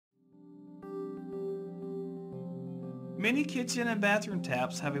Many kitchen and bathroom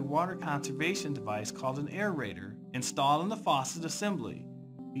taps have a water conservation device called an aerator installed in the faucet assembly.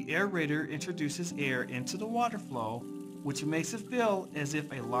 The aerator introduces air into the water flow, which makes it feel as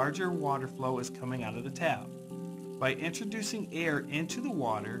if a larger water flow is coming out of the tap. By introducing air into the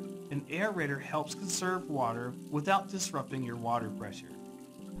water, an aerator helps conserve water without disrupting your water pressure.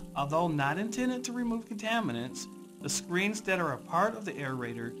 Although not intended to remove contaminants, the screens that are a part of the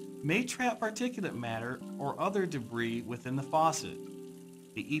aerator may trap particulate matter or other debris within the faucet.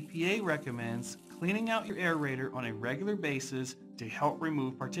 The EPA recommends cleaning out your aerator on a regular basis to help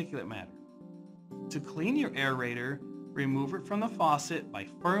remove particulate matter. To clean your aerator, remove it from the faucet by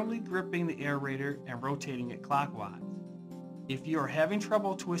firmly gripping the aerator and rotating it clockwise. If you are having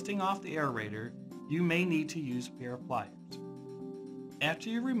trouble twisting off the aerator, you may need to use a pair of pliers. After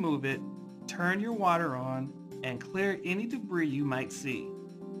you remove it, turn your water on and clear any debris you might see.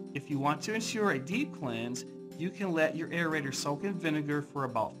 If you want to ensure a deep cleanse, you can let your aerator soak in vinegar for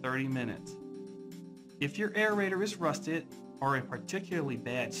about 30 minutes. If your aerator is rusted or in particularly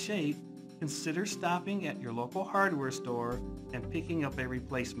bad shape, consider stopping at your local hardware store and picking up a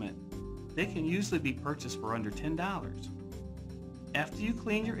replacement. They can usually be purchased for under $10. After you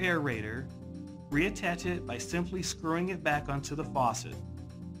clean your aerator, reattach it by simply screwing it back onto the faucet.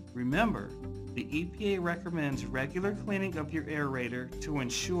 Remember, the EPA recommends regular cleaning of your aerator to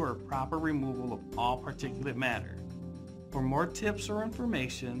ensure proper removal of all particulate matter. For more tips or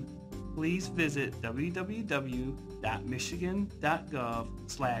information, please visit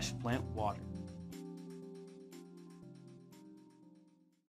www.michigan.gov/flintwater.